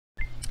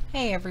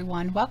Hey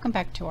everyone, welcome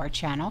back to our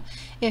channel.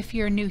 If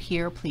you're new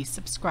here, please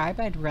subscribe.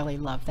 I'd really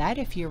love that.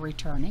 If you're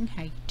returning,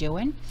 how you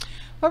doing?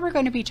 What we're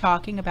going to be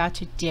talking about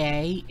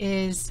today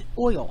is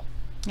oil.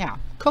 Yeah,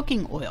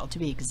 cooking oil to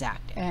be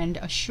exact, and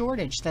a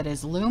shortage that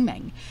is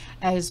looming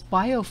as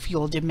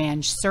biofuel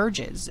demand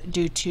surges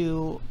due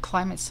to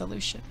climate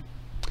solution.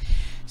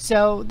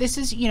 So this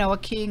is, a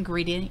key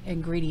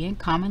ingredient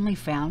commonly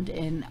found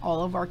in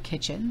all of our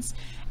kitchens,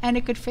 and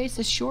it could face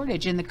a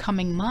shortage in the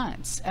coming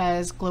months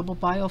as global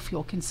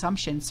biofuel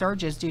consumption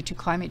surges due to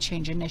climate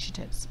change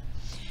initiatives.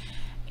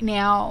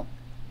 Now,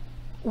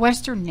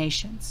 Western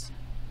nations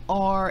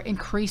are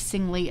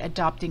increasingly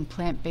adopting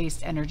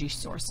plant-based energy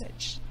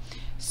sources,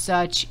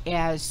 such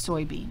as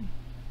soybean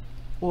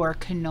or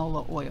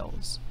canola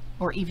oils,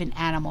 or even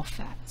animal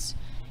fats,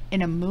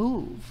 in a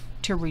move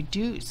to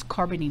reduce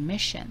carbon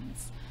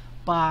emissions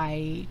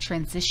by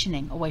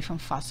transitioning away from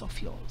fossil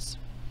fuels.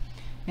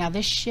 Now,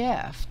 this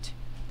shift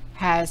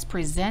has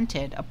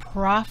presented a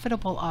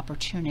profitable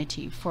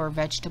opportunity for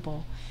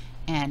vegetable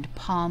and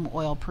palm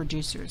oil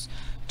producers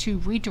to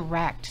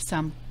redirect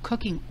some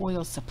cooking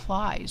oil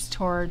supplies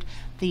toward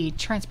the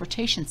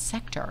transportation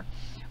sector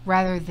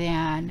rather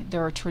than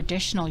their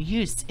traditional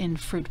use in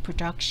fruit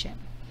production.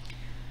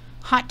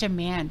 Hot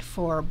demand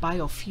for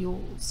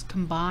biofuels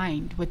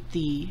combined with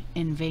the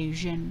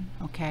invasion,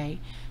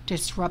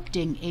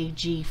 disrupting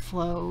AG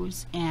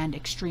flows and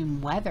extreme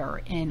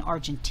weather in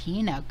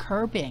Argentina,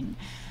 curbing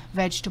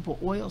vegetable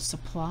oil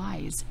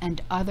supplies,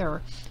 and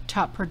other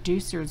top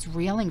producers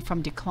reeling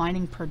from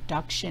declining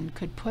production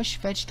could push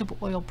vegetable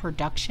oil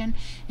production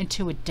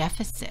into a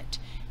deficit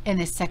in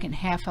the second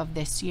half of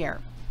this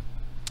year.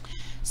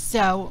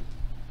 So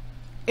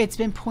it's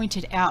been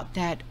pointed out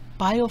that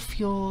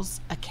biofuels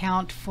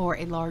account for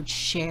a large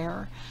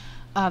share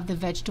of the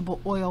vegetable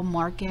oil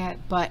market,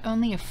 but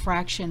only a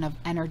fraction of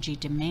energy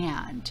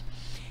demand.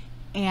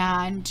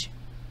 And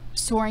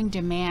soaring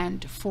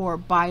demand for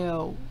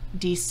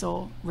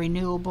biodiesel,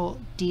 renewable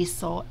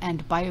diesel,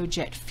 and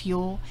biojet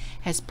fuel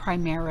has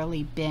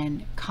primarily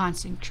been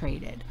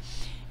concentrated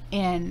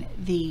in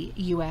the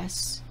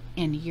US,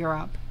 in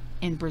Europe,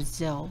 in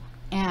Brazil,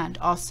 and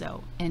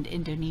also in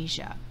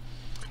Indonesia.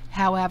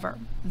 However,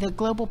 the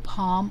global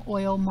palm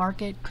oil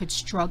market could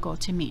struggle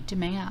to meet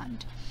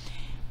demand,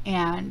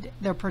 and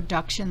their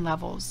production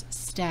levels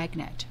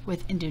stagnate,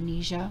 with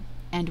Indonesia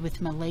and with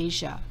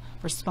Malaysia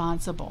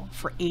responsible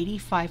for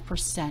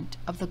 85%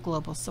 of the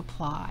global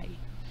supply.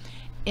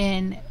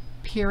 In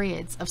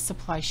periods of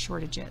supply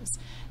shortages,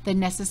 the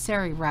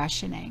necessary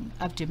rationing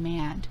of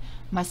demand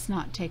must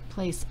not take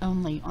place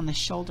only on the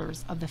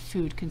shoulders of the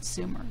food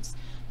consumers.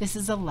 This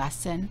is a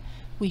lesson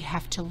we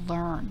have to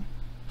learn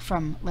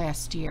from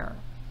last year.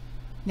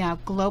 Now,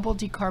 global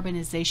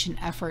decarbonization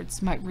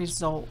efforts might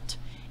result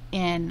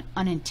in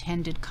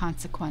unintended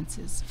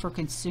consequences for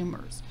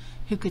consumers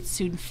who could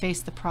soon face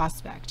the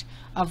prospect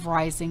of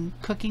rising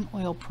cooking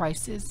oil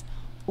prices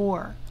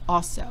or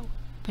also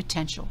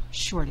potential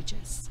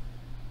shortages.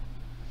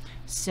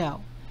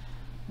 So,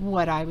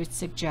 what I would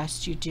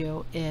suggest you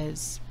do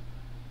is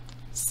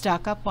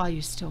stock up while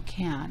you still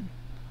can.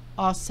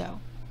 Also,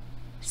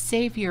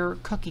 save your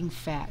cooking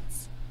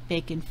fats.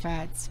 Bacon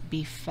fats,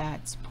 beef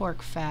fats,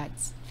 pork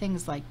fats,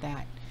 things like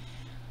that.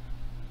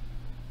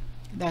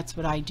 That's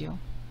what I do.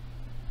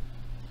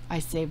 I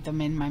save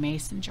them in my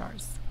mason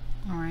jars.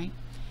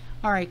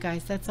 Alright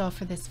guys, that's all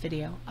for this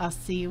video. I'll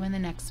see you in the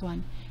next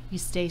one. You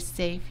stay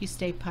safe, you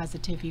stay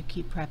positive, you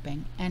keep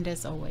prepping, and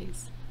as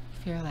always,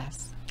 fear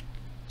less.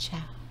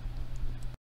 Ciao.